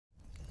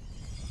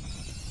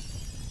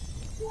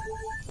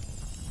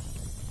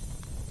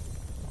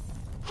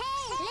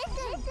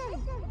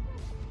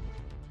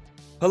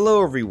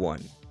Hello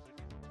everyone.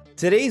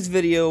 Today's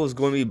video is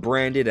going to be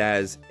branded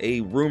as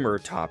a rumor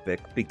topic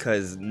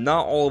because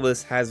not all of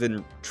this has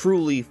been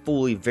truly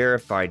fully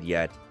verified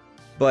yet,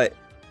 but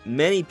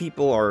many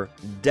people are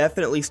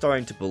definitely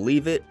starting to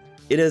believe it.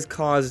 It has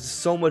caused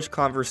so much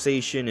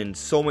conversation in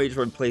so many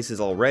different places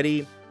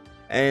already,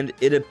 and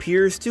it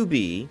appears to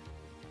be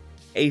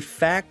a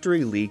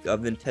factory leak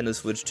of Nintendo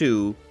Switch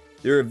 2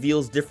 that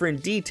reveals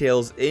different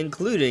details,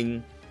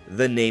 including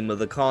the name of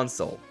the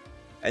console.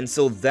 And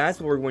so that's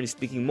what we're going to be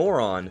speaking more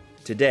on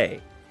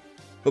today.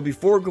 But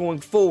before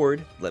going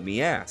forward, let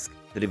me ask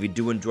that if you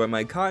do enjoy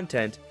my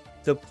content,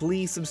 to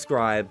please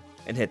subscribe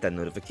and hit that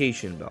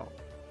notification bell.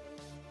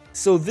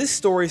 So this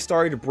story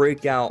started to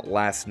break out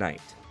last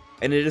night,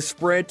 and it has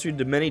spread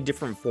to many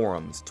different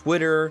forums: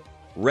 Twitter,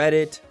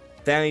 Reddit,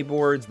 family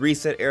boards,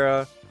 Reset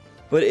Era,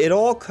 but it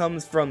all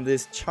comes from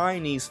this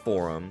Chinese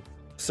forum,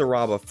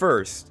 Saraba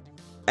First,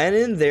 and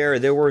in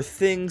there were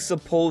things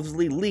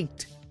supposedly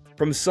leaked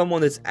from someone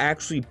that's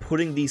actually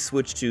putting these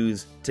Switch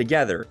 2s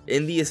together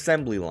in the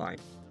assembly line.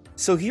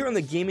 So here on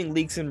the Gaming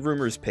Leaks and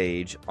Rumors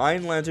page,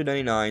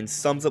 IronLantern99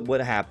 sums up what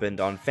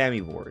happened on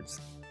Family Boards.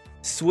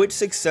 Switch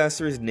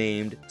successor is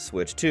named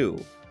Switch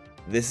 2.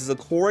 This is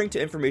according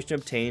to information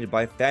obtained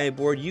by Family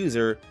Board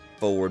user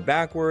forward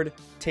backward.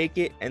 Take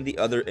it and the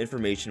other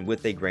information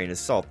with a grain of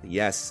salt.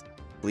 Yes,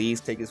 please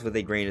take this with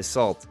a grain of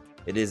salt.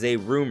 It is a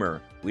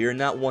rumor. We are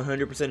not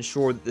 100%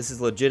 sure that this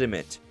is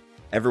legitimate.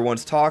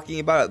 Everyone's talking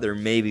about it. There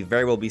may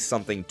very well be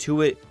something to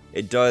it.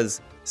 It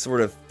does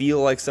sort of feel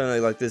like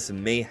something like this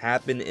may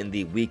happen in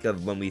the week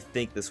of when we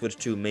think the Switch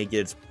 2 may get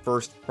its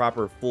first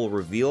proper full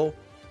reveal,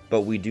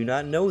 but we do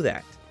not know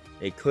that.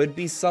 It could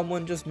be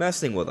someone just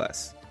messing with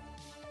us.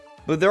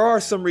 But there are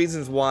some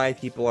reasons why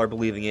people are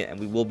believing it, and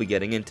we will be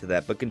getting into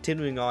that. But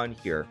continuing on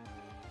here.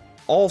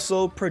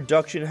 Also,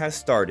 production has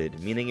started,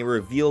 meaning a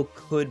reveal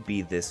could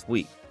be this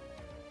week.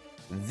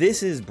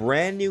 This is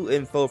brand new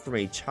info from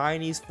a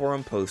Chinese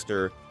forum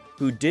poster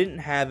who didn't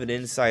have an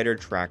insider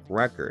track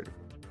record.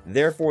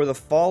 Therefore, the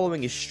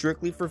following is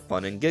strictly for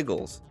fun and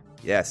giggles.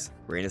 Yes,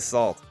 grain of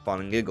salt,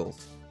 fun and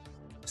giggles.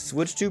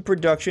 Switch 2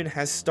 production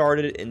has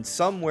started in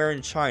somewhere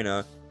in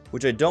China,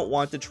 which I don't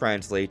want to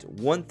translate.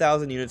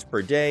 1,000 units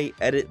per day.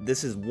 Edit,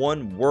 this is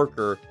one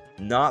worker,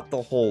 not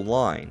the whole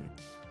line.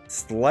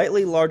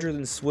 Slightly larger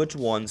than Switch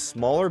 1,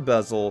 smaller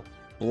bezel,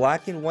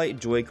 black and white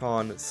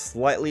Joy-Con,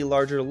 slightly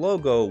larger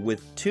logo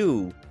with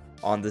 2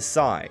 on the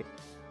side.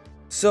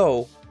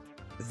 So,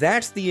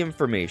 that's the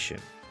information.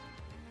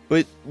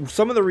 But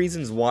some of the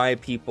reasons why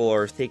people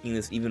are taking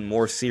this even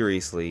more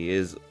seriously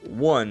is,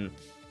 one,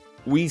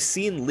 we've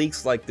seen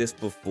leaks like this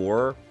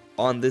before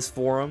on this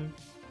forum,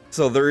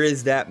 so there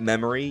is that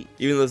memory,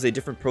 even though it's a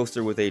different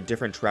poster with a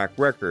different track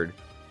record.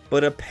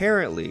 But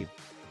apparently,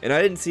 and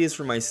I didn't see this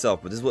for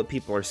myself, but this is what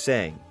people are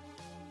saying,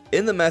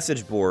 in the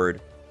message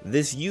board,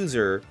 this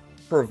user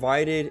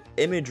provided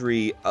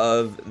imagery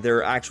of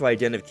their actual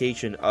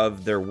identification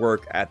of their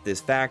work at this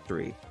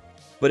factory.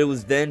 But it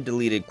was then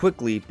deleted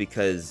quickly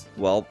because,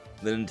 well,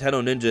 the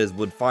Nintendo Ninjas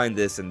would find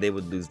this and they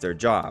would lose their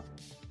job.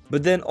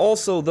 But then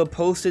also the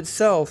post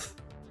itself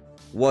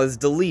was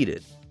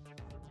deleted.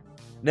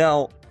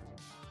 Now,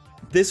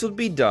 this would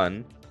be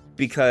done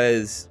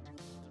because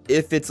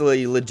if it's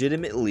a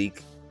legitimate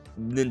leak,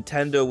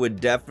 Nintendo would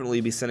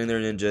definitely be sending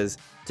their ninjas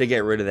to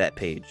get rid of that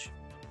page.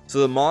 So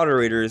the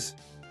moderators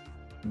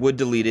would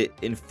delete it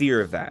in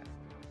fear of that.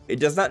 It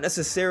does not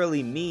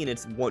necessarily mean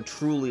it's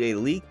truly a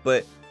leak,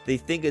 but they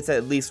think it's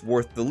at least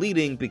worth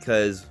deleting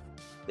because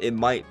it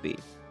might be.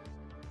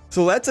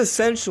 So that's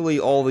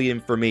essentially all the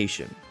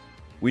information.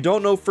 We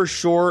don't know for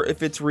sure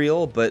if it's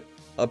real, but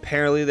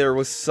apparently there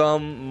was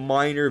some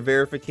minor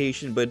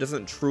verification, but it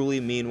doesn't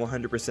truly mean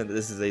 100% that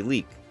this is a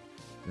leak.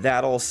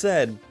 That all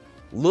said,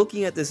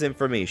 looking at this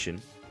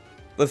information,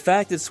 the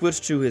fact that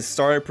Switch 2 has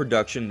started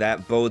production,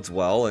 that bodes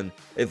well, and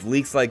if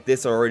leaks like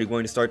this are already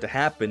going to start to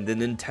happen, then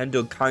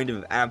Nintendo kind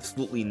of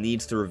absolutely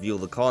needs to reveal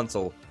the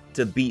console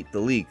to beat the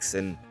leaks,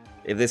 and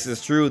if this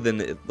is true,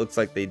 then it looks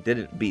like they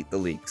didn't beat the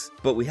leaks.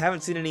 But we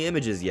haven't seen any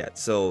images yet,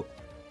 so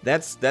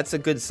that's a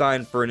good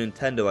sign for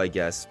Nintendo, I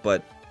guess,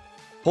 but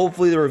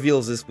hopefully the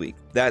reveal's this week.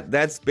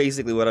 That's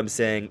basically what I'm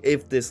saying,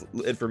 if this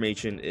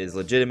information is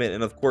legitimate,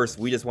 and of course,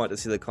 we just want to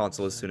see the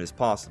console as soon as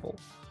possible.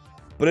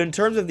 But in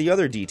terms of the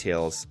other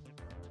details,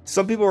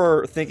 some people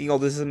are thinking, oh,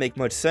 this doesn't make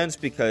much sense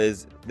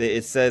because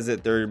it says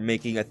that they're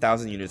making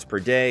 1,000 units per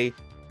day.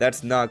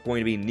 That's not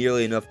going to be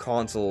nearly enough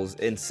consoles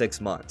in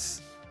 6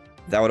 months.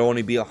 That would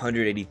only be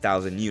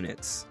 180,000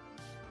 units.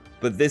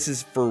 But this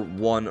is for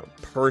one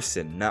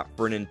person, not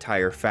for an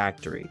entire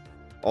factory.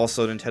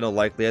 Also, Nintendo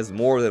likely has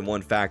more than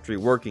one factory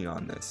working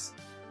on this.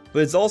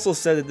 But it's also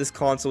said that this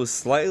console is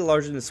slightly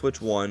larger than the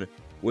Switch 1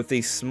 with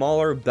a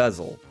smaller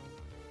bezel.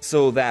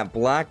 So that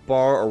black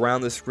bar around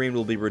the screen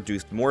will be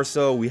reduced more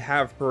so. We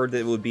have heard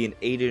that it would be an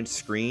 8-inch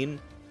screen.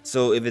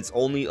 So if it's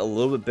only a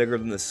little bit bigger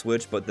than the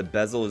Switch, but the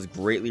bezel is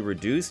greatly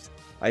reduced,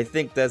 I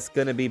think that's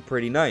going to be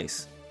pretty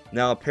nice.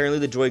 Now, apparently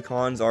the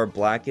Joy-Cons are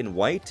black and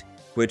white,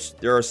 which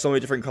there are so many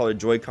different colored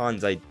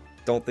Joy-Cons, I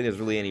don't think there's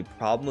really any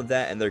problem with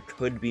that, and there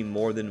could be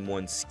more than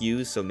one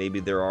SKU, so maybe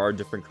there are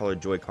different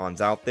colored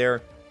Joy-Cons out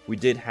there. We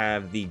did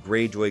have the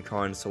gray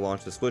Joy-Cons to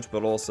launch the Switch,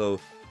 but also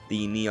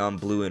the neon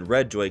blue and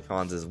red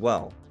Joy-Cons as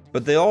well.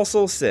 But they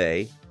also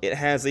say it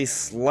has a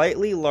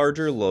slightly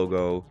larger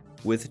logo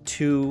with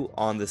 2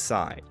 on the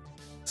side.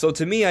 So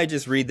to me, I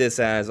just read this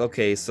as,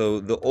 okay, so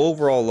the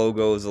overall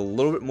logo is a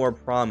little bit more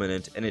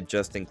prominent and it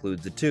just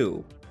includes the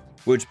 2,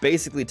 which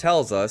basically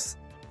tells us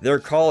they're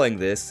calling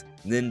this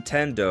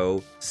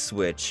Nintendo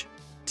Switch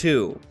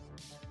 2.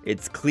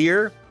 It's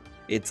clear,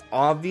 it's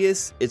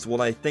obvious, it's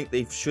what I think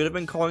they should have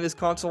been calling this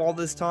console all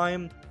this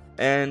time,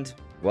 and,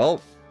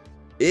 well,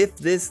 if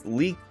this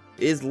leak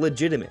is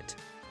legitimate,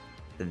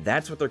 then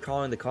that's what they're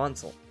calling the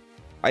console.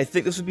 I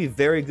think this would be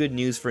very good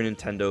news for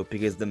Nintendo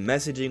because the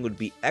messaging would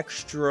be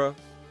extra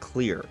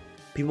clear.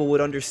 People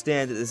would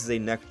understand that this is a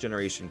next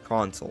generation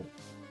console.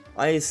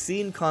 I have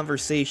seen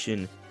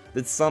conversation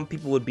that some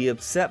people would be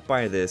upset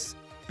by this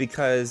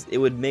because it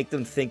would make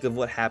them think of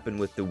what happened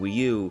with the Wii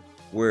U,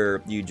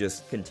 where you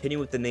just continue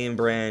with the name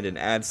brand and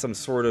add some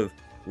sort of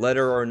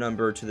letter or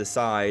number to the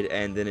side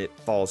and then it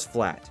falls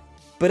flat.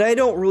 But I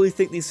don't really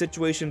think these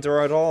situations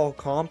are at all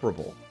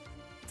comparable.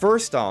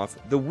 First off,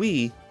 the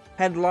Wii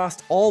had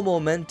lost all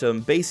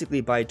momentum basically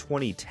by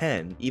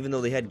 2010, even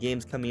though they had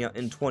games coming out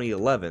in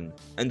 2011,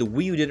 and the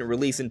Wii U didn't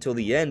release until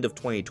the end of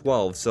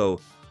 2012, so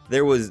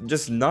there was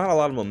just not a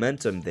lot of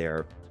momentum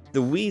there.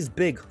 The Wii's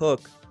big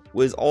hook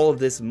was all of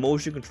this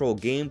motion control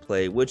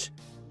gameplay, which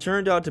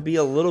turned out to be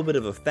a little bit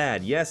of a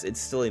fad. Yes, it's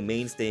still a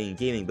mainstay in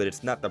gaming, but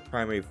it's not the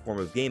primary form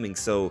of gaming,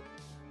 so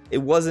it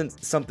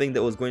wasn't something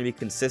that was going to be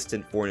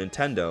consistent for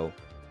Nintendo.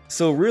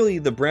 So really,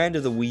 the brand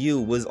of the Wii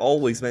U was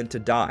always meant to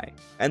die.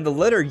 And the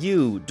letter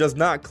U does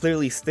not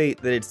clearly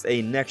state that it's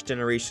a next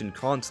generation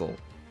console.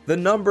 The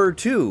number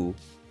 2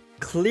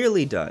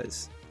 clearly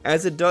does,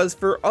 as it does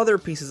for other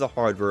pieces of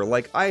hardware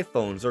like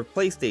iPhones or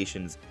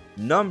PlayStations.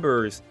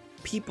 Numbers,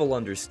 people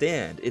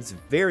understand. It's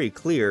very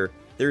clear.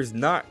 There's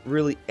not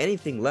really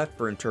anything left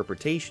for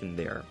interpretation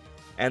there.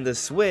 And the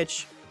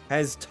Switch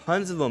has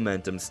tons of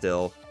momentum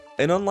still,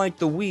 and unlike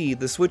the Wii,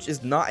 the Switch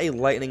is not a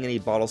lightning in a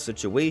bottle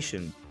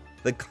situation.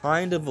 The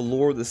kind of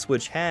allure the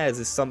Switch has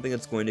is something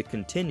that's going to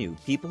continue.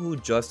 People who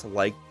just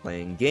like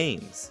playing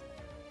games.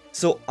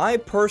 So I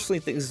personally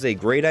think this is a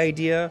great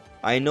idea.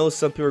 I know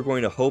some people are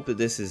going to hope that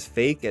this is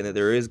fake and that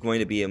there is going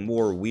to be a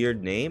more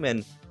weird name,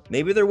 and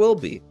maybe there will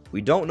be.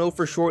 We don't know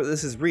for sure that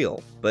this is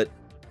real, but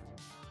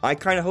I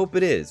kind of hope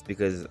it is,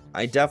 because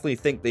I definitely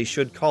think they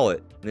should call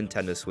it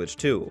Nintendo Switch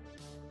 2.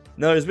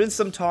 Now, there's been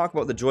some talk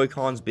about the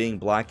Joy-Cons being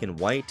black and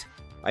white.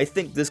 I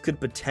think this could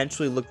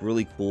potentially look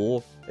really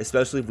cool,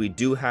 especially if we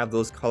do have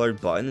those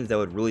colored buttons. That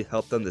would really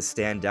help them to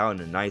stand out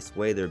in a nice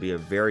way. There'd be a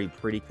very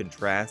pretty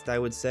contrast, I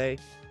would say.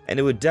 And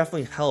it would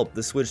definitely help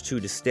the Switch 2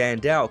 to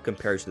stand out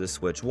compared to the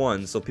Switch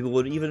 1, so people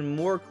would even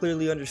more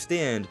clearly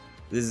understand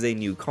this is a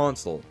new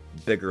console.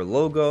 Bigger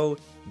logo,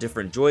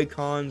 different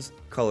Joy-Cons,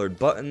 colored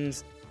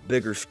buttons,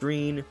 bigger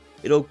screen.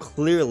 It'll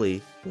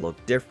clearly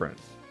look different.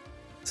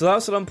 So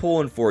that's what I'm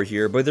pulling for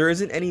here, but there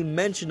isn't any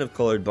mention of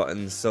colored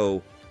buttons,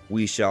 so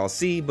we shall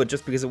see, but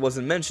just because it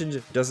wasn't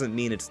mentioned doesn't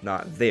mean it's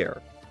not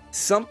there.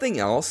 Something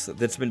else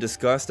that's been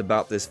discussed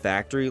about this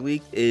factory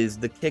leak is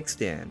the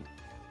kickstand.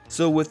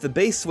 So with the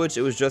base Switch,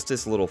 it was just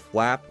this little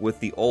flap. With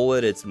the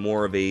OLED, it's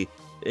more of a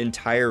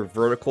entire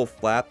vertical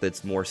flap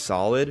that's more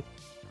solid.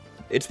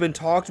 It's been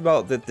talked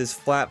about that this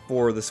flap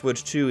for the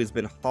Switch 2 has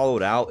been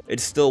hollowed out.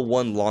 It's still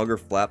one longer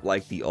flap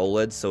like the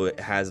OLED, so it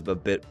has a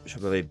bit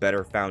of a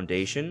better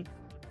foundation,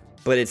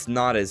 but it's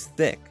not as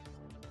thick.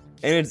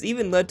 And it's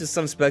even led to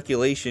some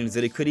speculations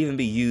that it could even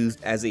be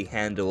used as a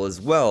handle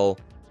as well,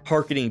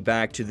 harkening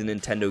back to the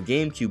Nintendo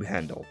GameCube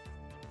handle.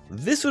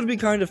 This would be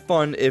kind of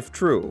fun if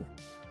true.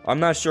 I'm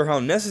not sure how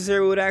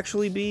necessary it would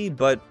actually be,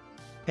 but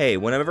hey,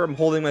 whenever I'm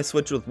holding my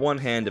Switch with one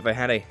hand, if I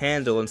had a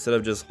handle instead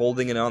of just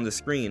holding it on the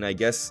screen, I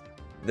guess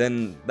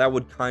then that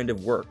would kind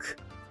of work.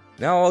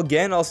 Now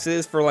again, I'll say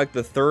this for like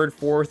the 3rd,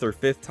 4th, or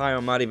 5th time,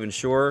 I'm not even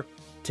sure.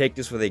 Take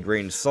this with a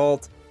grain of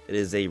salt. It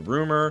is a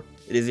rumor.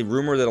 It is a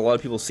rumor that a lot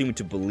of people seem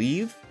to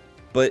believe,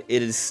 but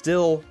it is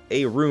still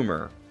a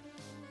rumor.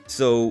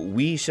 So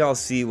we shall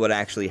see what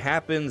actually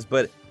happens,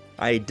 but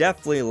I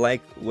definitely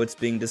like what's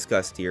being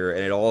discussed here,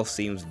 and it all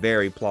seems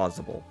very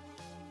plausible.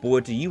 But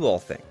what do you all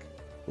think?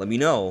 Let me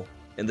know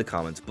in the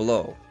comments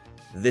below.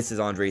 This is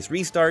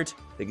AndresRestart.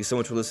 Thank you so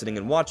much for listening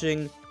and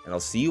watching, and I'll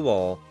see you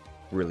all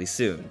really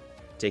soon.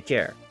 Take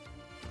care.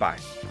 Bye.